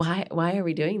Why are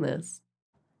we doing this?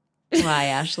 Why,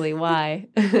 Ashley? Why?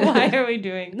 Why are we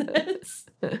doing this?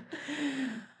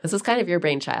 This was kind of your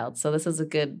brainchild, so this is a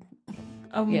good...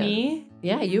 Oh, yeah. Me?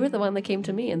 Yeah, you were the one that came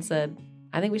to me and said,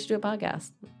 I think we should do a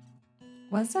podcast.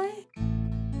 Was I?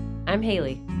 I'm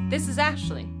Haley. This is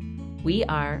Ashley. We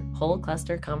are Whole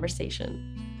Cluster Conversation.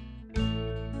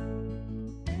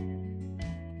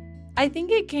 I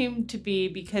think it came to be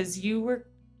because you were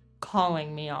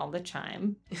calling me all the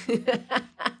time.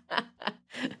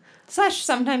 Slash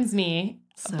sometimes me,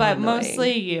 So but annoying.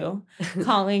 mostly you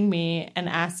calling me and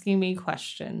asking me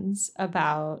questions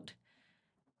about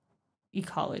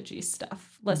ecology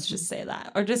stuff. Let's just say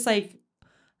that. Or just like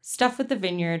stuff with the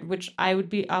vineyard, which I would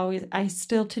be always, I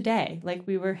still today, like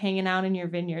we were hanging out in your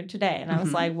vineyard today. And I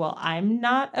was like, well, I'm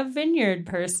not a vineyard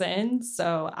person,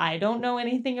 so I don't know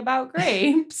anything about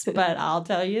grapes, but I'll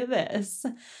tell you this.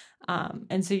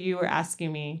 And so you were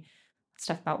asking me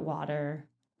stuff about water,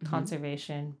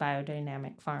 conservation,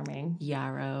 biodynamic farming.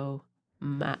 Yarrow,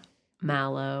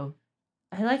 mallow.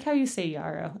 I like how you say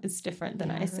yarrow. It's different than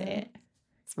I say it.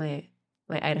 It's my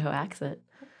Idaho accent.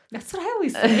 That's what I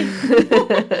always say.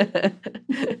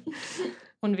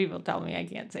 When people tell me I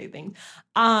can't say things.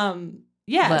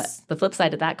 Yes. But the flip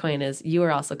side of that coin is you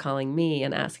were also calling me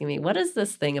and asking me, what is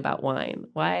this thing about wine?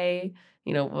 Why,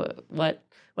 what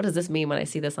does this mean when I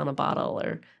see this on a bottle?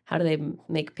 Or how do they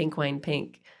make pink wine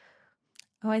pink?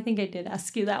 Oh, I think I did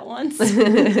ask you that once.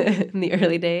 In the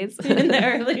early days? In the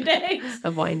early days.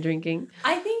 Of wine drinking?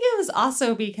 I think it was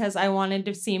also because I wanted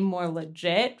to seem more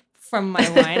legit from my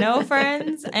wino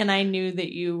friends, and I knew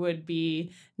that you would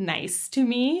be nice to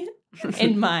me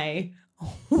in my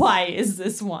why is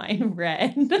this wine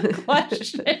red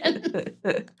question.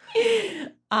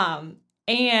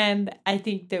 And I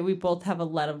think that we both have a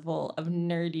level of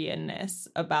nerdiness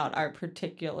about our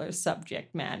particular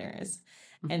subject matters.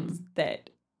 And that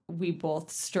we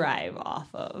both strive off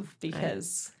of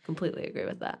because... I completely agree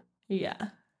with that. Yeah.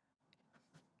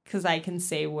 Because I can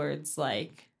say words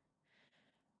like...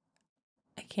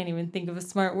 I can't even think of a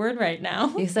smart word right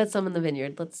now. You said some in the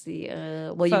vineyard. Let's see.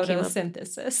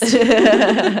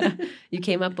 Photosynthesis. You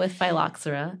came up with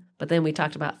phylloxera, but then we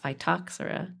talked about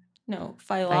phytoxera. No,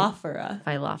 Phyllophora.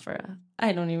 Phyllophora.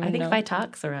 I don't even know. I think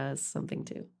phytoxera is something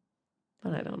too,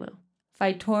 but I don't know.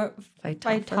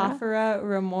 Phytophora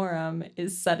remorum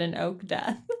is sudden oak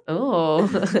death. Oh.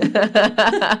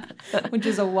 Which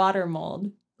is a water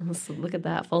mold. So look at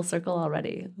that. Full circle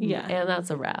already. Yeah. And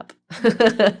that's a wrap.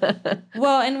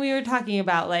 Well, and we were talking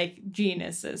about like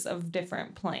genuses of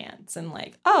different plants and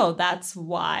like, oh, that's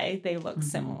why they look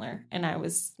similar. And I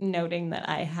was noting that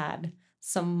I had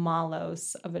some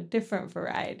mallows of a different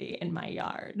variety in my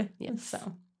yard. Yes.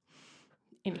 So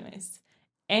anyways.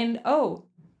 And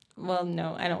well,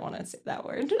 no, I don't want to say that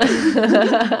word.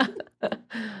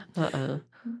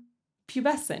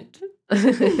 Pubescent.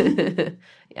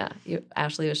 Yeah,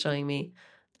 Ashley was showing me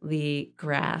the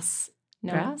grass.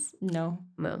 No. Grass? No.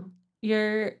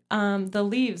 Your the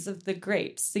leaves of the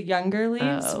grapes, the younger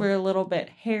leaves were a little bit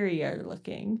hairier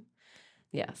looking.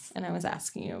 Yes. And I was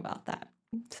asking you about that.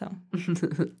 So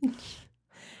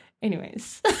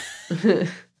anyways. We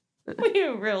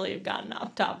really have gotten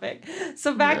off topic.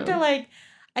 So back to like,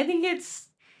 I think it's,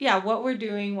 what we're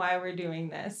doing, why we're doing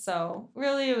this. So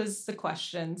really it was the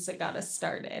questions that got us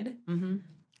started. Mm-hmm.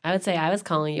 I would say I was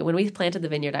calling you, when we planted the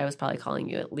vineyard, I was probably calling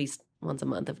you at least once a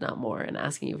month, if not more, and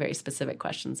asking you very specific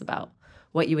questions about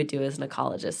what you would do as an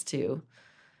ecologist to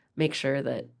make sure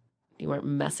that you weren't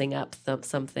messing up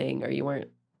something, or you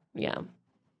weren't,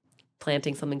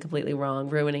 planting something completely wrong,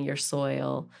 ruining your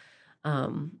soil.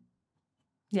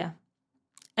 Yeah.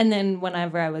 And then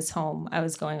whenever I was home, I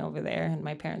was going over there and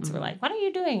my parents were like, what are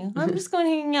you doing? I'm just going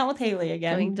hanging out with Haley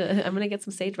again. I'm going to get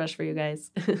some sagebrush for you guys.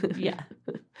 Yeah.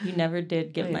 You never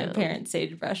did give my parents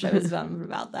sagebrush. I was bummed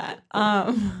about that.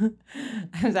 I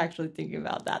was actually thinking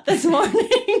about that this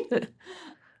morning.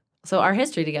 So our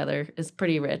history together is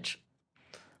pretty rich.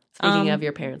 Speaking of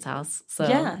your parents' house. So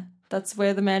yeah, that's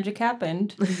where the magic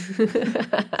happened.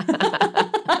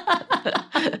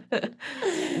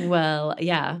 Well,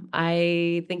 yeah,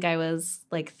 I think I was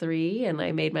like 3 and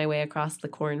I made my way across the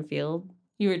cornfield.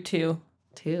 You were 2.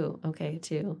 2. Okay,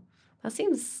 2. That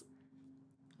seems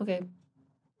okay.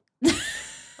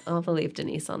 I'll believe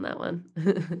Denise on that one.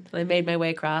 I made my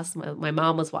way across. My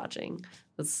mom was watching.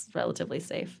 It was relatively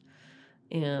safe.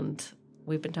 And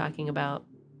we've been talking about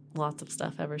lots of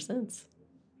stuff ever since.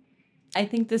 I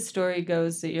think the story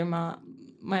goes that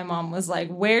my mom was like,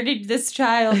 where did this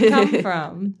child come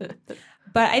from?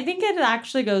 But I think it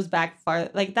actually goes back far.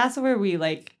 Like, that's where we,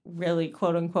 like, really,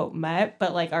 quote-unquote, met.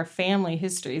 But, like, our family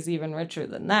history is even richer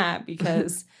than that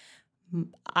because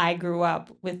I grew up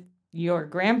with your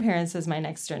grandparents as my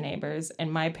next door neighbors,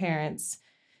 and my parents,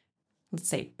 let's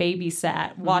say,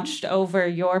 babysat, watched over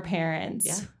your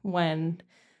parents when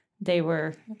they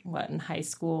were, in high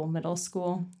school, middle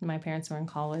school. My parents were in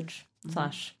college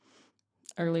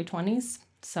 / early 20s.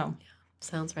 So,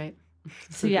 sounds right.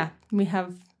 So, we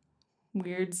have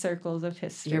weird circles of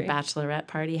history. Your bachelorette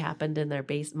party happened in their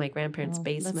my grandparents'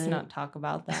 basement. Let's not talk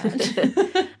about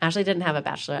that. Ashley didn't have a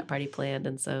bachelorette party planned,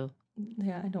 and so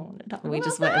I don't want to talk we about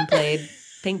just that. went and played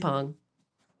ping pong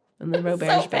in the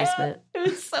Robert's basement. It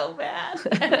was so bad.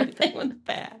 Everything was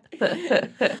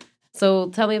bad. So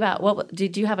tell me about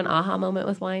did you have an aha moment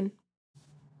with wine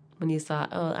when you thought,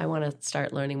 oh, I want to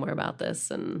start learning more about this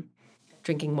and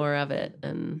drinking more of it?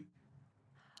 And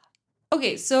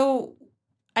okay, so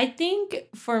I think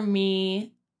for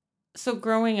me, so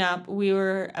growing up, we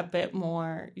were a bit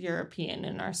more European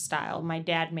in our style. My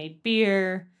dad made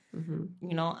beer. You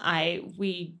know,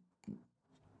 we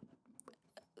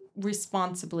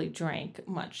responsibly drank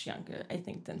much younger, I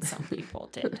think, than some people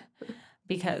did,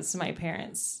 because my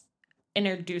parents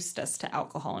introduced us to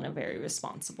alcohol in a very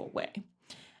responsible way.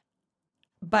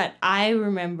 But I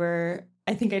remember,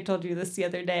 I think I told you this the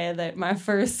other day, that my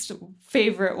first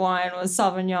favorite wine was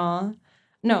Cabernet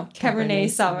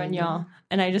Sauvignon.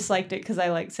 And I just liked it because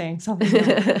I like saying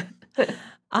Sauvignon.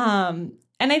 And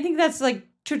I think that's like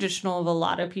traditional of a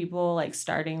lot of people, like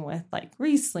starting with like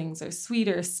Rieslings or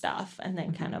sweeter stuff and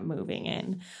then kind of moving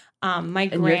in.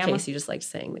 In your case, you just liked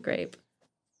saying the grape.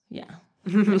 Yeah.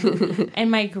 And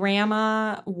my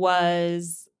grandma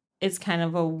is kind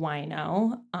of a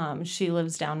wino. She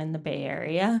lives down in the Bay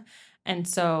Area. And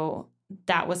so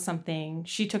that was something,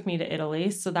 she took me to Italy.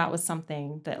 So that was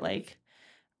something that like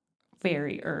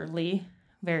very early,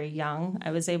 very young,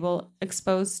 I was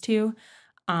exposed to.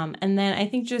 And then I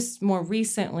think just more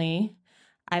recently,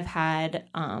 I've had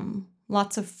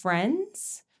lots of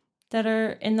friends that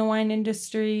are in the wine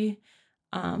industry,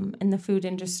 in the food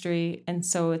industry. And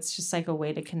so it's just like a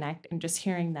way to connect, and just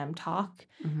hearing them talk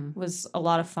was a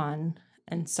lot of fun.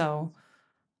 And so,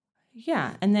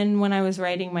 yeah. And then when I was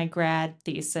writing my grad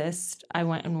thesis, I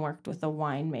went and worked with a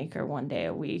winemaker one day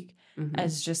a week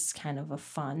as just kind of a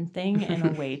fun thing and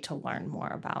a way to learn more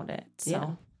about it.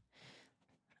 So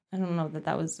I don't know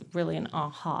that was really an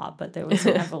aha, but there was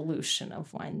an evolution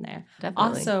of wine there.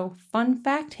 Definitely. Also, fun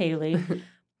fact, Haley,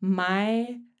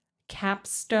 my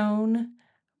capstone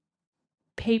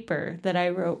paper that I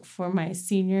wrote for my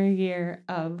senior year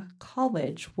of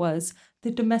college was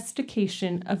the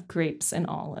domestication of grapes and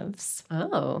olives.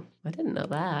 Oh, I didn't know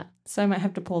that. So I might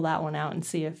have to pull that one out and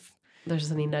see if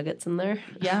there's any nuggets in there.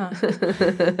 Yeah.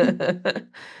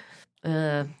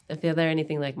 If there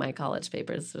anything like my college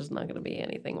papers, there's not going to be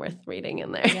anything worth reading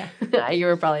in there. Yeah. You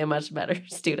were probably a much better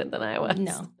student than I was.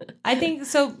 No. I think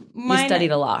so. You studied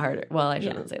a lot harder. Well, I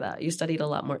shouldn't say that. You studied a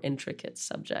lot more intricate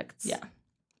subjects. Yeah.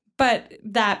 But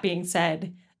that being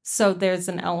said, so there's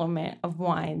an element of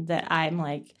wine that I'm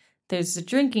like, there's a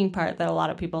drinking part that a lot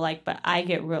of people like, but I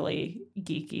get really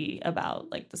geeky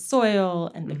about like the soil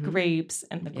and the grapes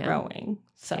and the growing.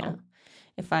 So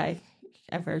if I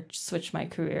ever switch my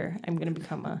career, I'm going to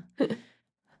become a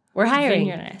We're hiring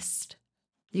vineyardist.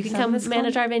 You can come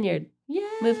manage our vineyard. Yeah.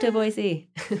 Move to Boise.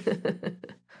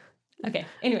 Okay.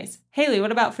 Anyways, Haley,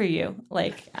 what about for you?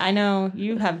 Like, I know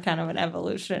you have kind of an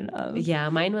evolution of. Yeah,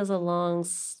 mine was a long,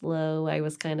 slow. I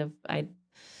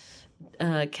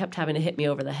kept having to hit me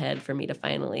over the head for me to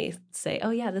finally say,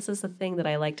 oh, yeah, this is the thing that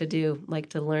I like to do, like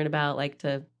to learn about, like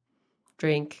to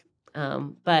drink.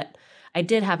 But I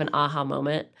did have an aha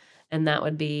moment, and that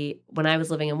would be when I was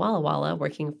living in Walla Walla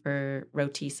working for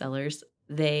Roti Cellars.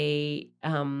 There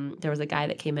was a guy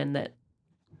that came in that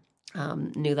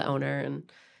knew the owner,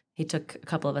 and he took a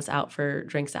couple of us out for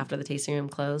drinks after the tasting room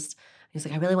closed. He's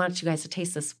like, I really want you guys to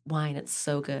taste this wine. It's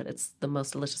so good. It's the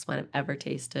most delicious wine I've ever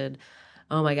tasted.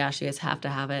 Oh my gosh, you guys have to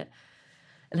have it.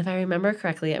 And if I remember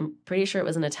correctly, I'm pretty sure it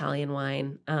was an Italian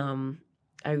wine.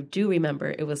 I do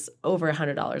remember it was over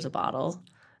 $100 a bottle.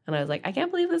 And I was like, I can't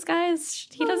believe this guy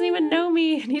he doesn't even know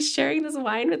me, and he's sharing this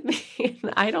wine with me.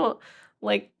 And I don't,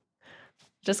 like,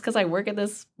 just because I work at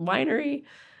this winery.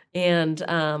 And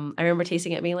I remember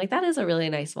tasting it and being like, that is a really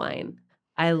nice wine.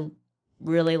 I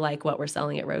really like what we're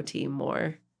selling at Roti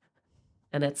more.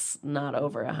 And it's not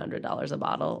over $100 a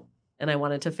bottle. And I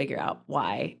wanted to figure out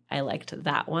why I liked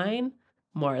that wine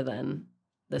more than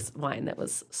this wine that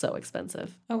was so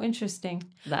expensive. Oh, interesting.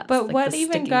 That's but like what the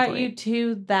even sticking got point. you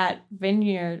to that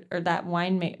vineyard or that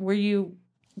wine? Were you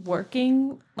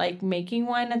working, like making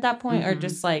wine at that point, or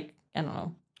just like, I don't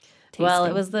know? Tasting? Well,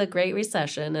 it was the Great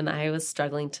Recession, and I was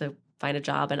struggling to find a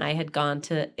job, and I had gone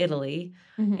to Italy,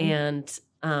 and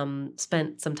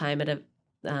spent some time at a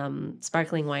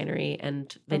sparkling winery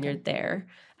and vineyard there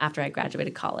after I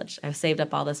graduated college. I saved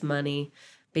up all this money,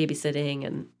 babysitting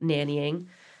and nannying,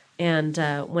 and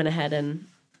went ahead and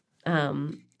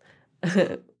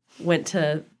went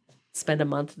to spend a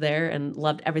month there and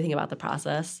loved everything about the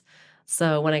process.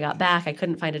 So when I got back, I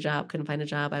couldn't find a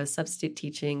job. I was substitute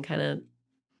teaching, kind of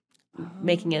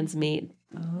making ends meet,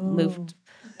 moved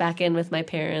back in with my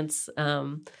parents.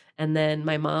 And then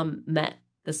my mom met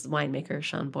this winemaker,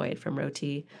 Sean Boyd from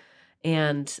Roti.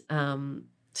 And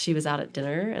she was out at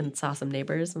dinner and saw some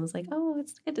neighbors and was like, "Oh,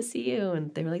 it's good to see you."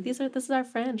 And they were like, "This is our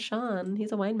friend, Sean.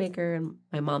 He's a winemaker." And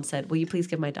my mom said, "Will you please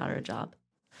give my daughter a job?"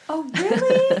 Oh,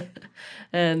 really?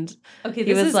 And okay,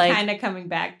 this is like, kind of coming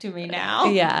back to me now.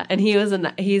 Yeah, and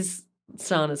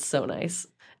Sean is so nice.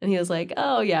 And he was like,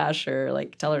 "Oh, yeah, sure.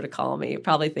 Like, tell her to call me,"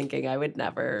 probably thinking I would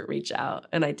never reach out.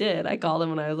 And I did. I called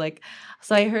him and I was like,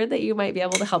 "So I heard that you might be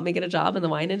able to help me get a job in the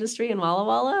wine industry in Walla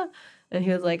Walla." And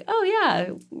he was like, "Oh, yeah,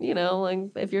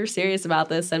 like, if you're serious about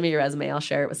this, send me your resume. I'll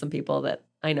share it with some people that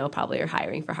I know probably are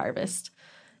hiring for Harvest."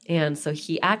 And so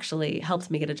he actually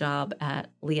helped me get a job at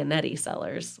Leonetti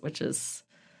Cellars, which is,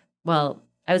 well,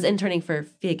 I was interning for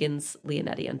Figgins,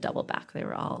 Leonetti, and Doubleback. They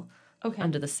were all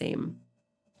under the same,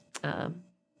 I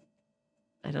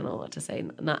don't know what to say,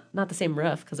 not the same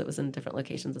roof because it was in different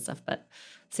locations and stuff, but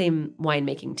same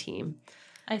winemaking team.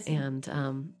 I see.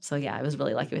 And so, yeah, I was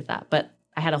really lucky with that. But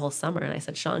I had a whole summer, and I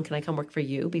said, "Sean, can I come work for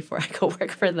you before I go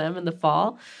work for them in the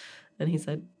fall?" And he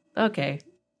said, "Okay."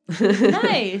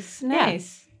 Nice. Yeah.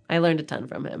 I learned a ton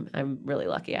from him. I'm really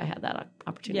lucky I had that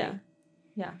opportunity.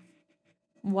 Yeah.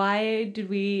 Why did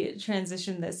we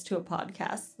transition this to a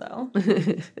podcast, though?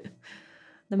 The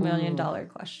 $1 million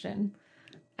question.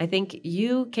 I think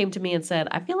you came to me and said,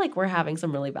 "I feel like we're having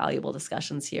some really valuable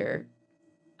discussions here.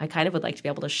 I kind of would like to be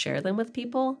able to share them with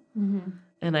people." Mm-hmm.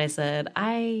 And I said,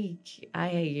 I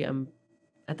am,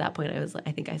 at that point,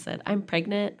 I think I said, "I'm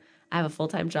pregnant. I have a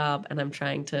full-time job, and I'm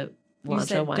trying to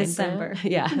launch a wine December. brand."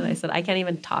 Yeah. And I said, "I can't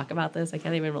even talk about this. I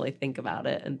can't even really think about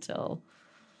it until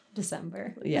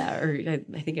December." Yeah. Or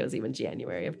I think it was even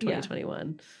January of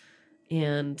 2021.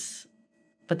 Yeah.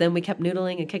 But then we kept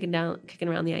noodling and kicking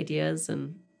around the ideas.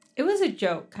 And it was a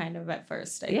joke kind of at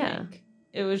first, I think.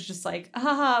 It was just like,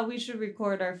 haha, we should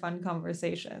record our fun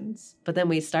conversations. But then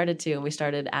we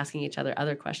started asking each other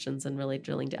other questions and really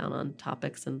drilling down on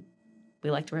topics, and we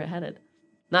liked where it headed.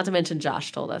 Not to mention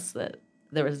Josh told us that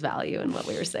there was value in what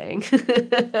we were saying.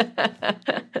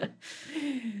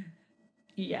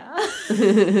 Yeah.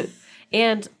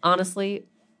 And honestly,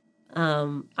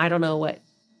 I don't know what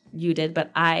you did,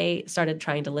 but I started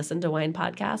trying to listen to wine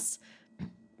podcasts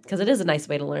because it is a nice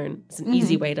way to learn. It's an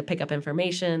easy way to pick up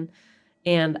information.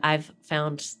 And I've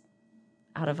found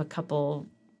out of a couple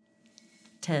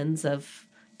tens of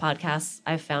podcasts,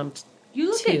 I've found You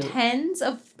looked at tens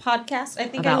of podcasts? I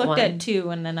think I looked at 2,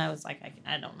 and then I was like,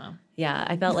 I don't know. Yeah,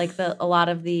 I felt like a lot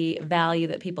of the value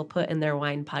that people put in their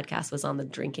wine podcast was on the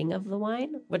drinking of the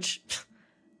wine, which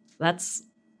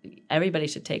everybody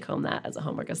should take home that as a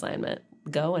homework assignment.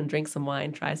 Go and drink some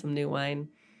wine, try some new wine.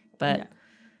 But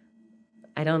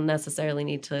I don't necessarily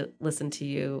need to listen to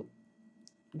you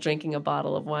drinking a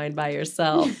bottle of wine by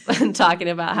yourself and talking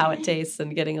about how it tastes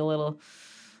and getting a little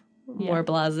more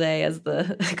blasé as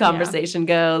the conversation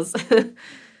goes.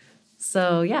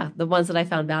 So, the ones that I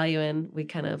found value in,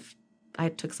 I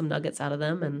took some nuggets out of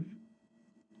them and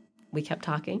we kept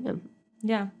talking.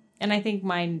 And I think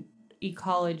my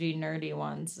ecology nerdy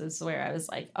ones is where I was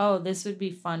like, oh, this would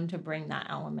be fun to bring that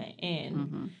element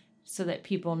in so that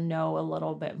people know a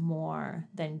little bit more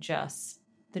than just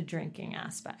the drinking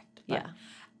aspect. But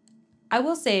I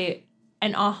will say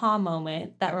an aha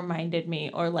moment that reminded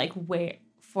me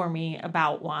for me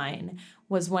about wine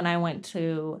was when I went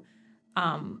to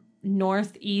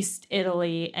northeast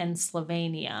Italy and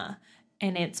Slovenia,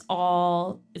 and it's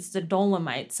the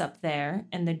Dolomites up there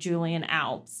and the Julian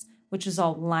Alps, which is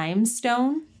all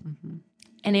limestone.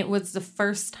 And it was the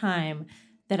first time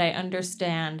that I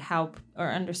understood how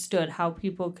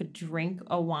people could drink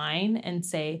a wine and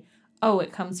say, oh,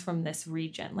 it comes from this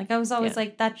region. Like I was always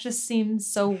like, that just seems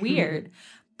so weird.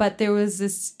 But there was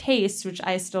this taste, which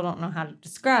I still don't know how to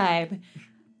describe.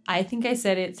 I think I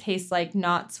said it tastes like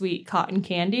not sweet cotton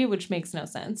candy, which makes no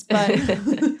sense. But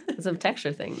it's a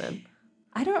texture thing then.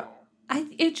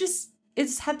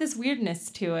 It's had this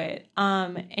weirdness to it.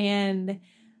 But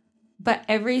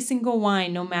every single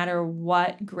wine, no matter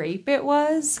what grape it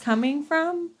was coming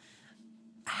from,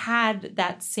 had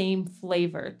that same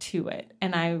flavor to it.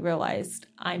 And I realized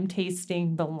I'm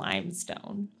tasting the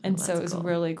limestone. And so it was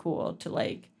really cool to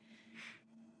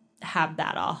have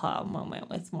that aha moment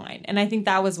with wine. And I think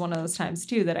that was one of those times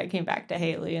too that I came back to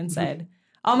Haley and said,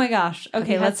 oh my gosh,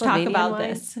 okay, let's talk about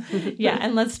this. Yeah,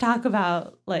 and let's talk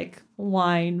about like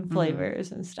wine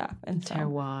flavors and stuff. And so,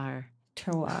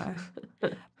 terroir.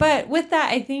 But with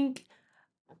that, I think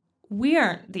we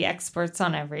aren't the experts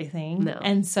on everything. No.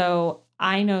 And so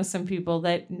I know some people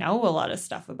that know a lot of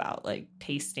stuff about like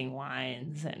tasting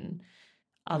wines and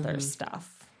other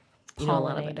stuff. You know a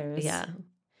lot of Pollinators. yeah.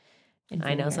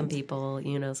 I know some people.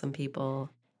 You know some people.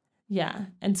 Yeah.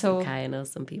 And so Kaya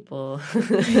knows some people.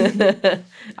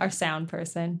 our sound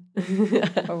person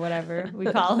or whatever we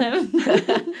call him.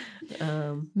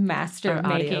 Master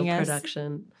our making audio us.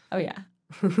 production. Oh, yeah.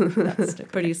 That's the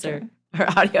Producer. Our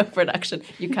audio production.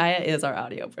 Ukiah is our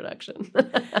audio production.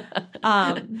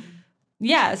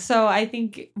 Yeah. So I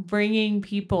think bringing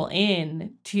people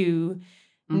in to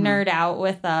nerd out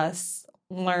with us,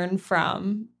 learn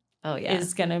from,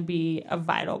 is going to be a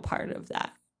vital part of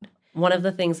that. One of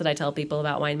the things that I tell people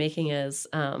about winemaking is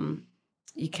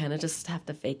you kind of just have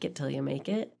to fake it till you make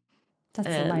it.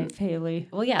 That's life, Haley.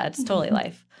 Well, yeah, it's totally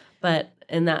life. But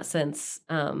in that sense,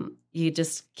 you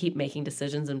just keep making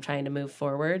decisions and trying to move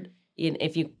forward. And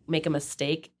if you make a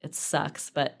mistake, it sucks,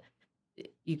 but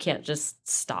you can't just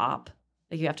stop.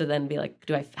 Like you have to then be like,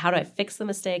 how do I fix the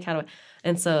mistake?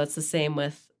 And so it's the same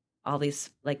with all these,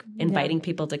 like inviting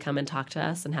people to come and talk to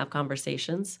us and have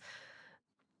conversations.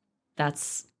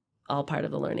 That's all part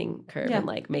of the learning curve and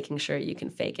like making sure you can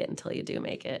fake it until you do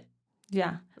make it.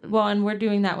 Yeah. Well, and we're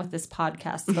doing that with this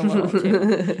podcast a little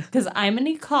too, because I'm an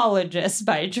ecologist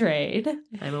by trade.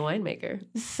 I'm a winemaker.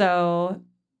 So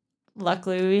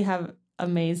luckily we have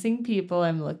amazing people.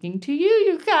 I'm looking to you,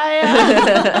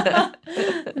 Ukiah,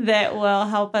 that will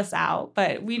help us out.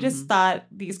 But we just thought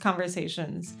these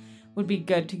conversations would be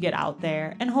good to get out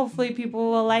there, and hopefully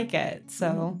people will like it.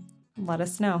 So let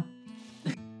us know.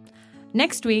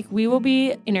 Next week, we will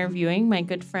be interviewing my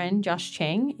good friend, Josh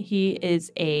Chang. He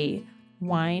is a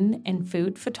wine and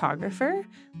food photographer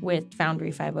with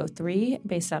Foundry 503,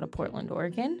 based out of Portland,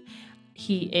 Oregon.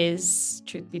 He is,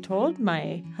 truth be told,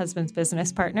 my husband's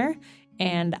business partner,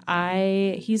 and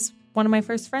he's one of my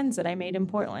first friends that I made in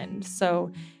Portland.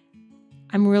 So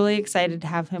I'm really excited to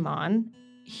have him on.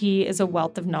 He is a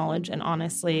wealth of knowledge, and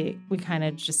honestly, we kind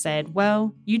of just said,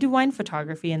 well, you do wine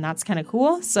photography, and that's kind of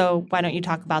cool, so why don't you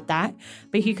talk about that?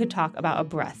 But he could talk about a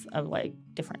breadth of, like,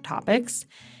 different topics,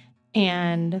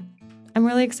 and I'm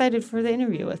really excited for the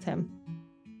interview with him.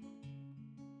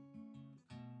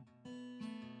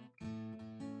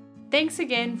 Thanks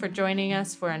again for joining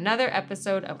us for another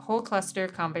episode of Whole Cluster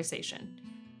Conversation.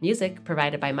 Music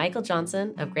provided by Michael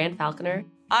Johnson of Grand Falconer.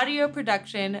 Audio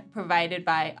production provided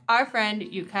by our friend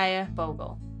Ukiah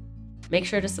Bogle. Make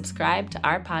sure to subscribe to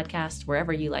our podcast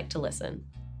wherever you like to listen.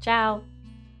 Ciao.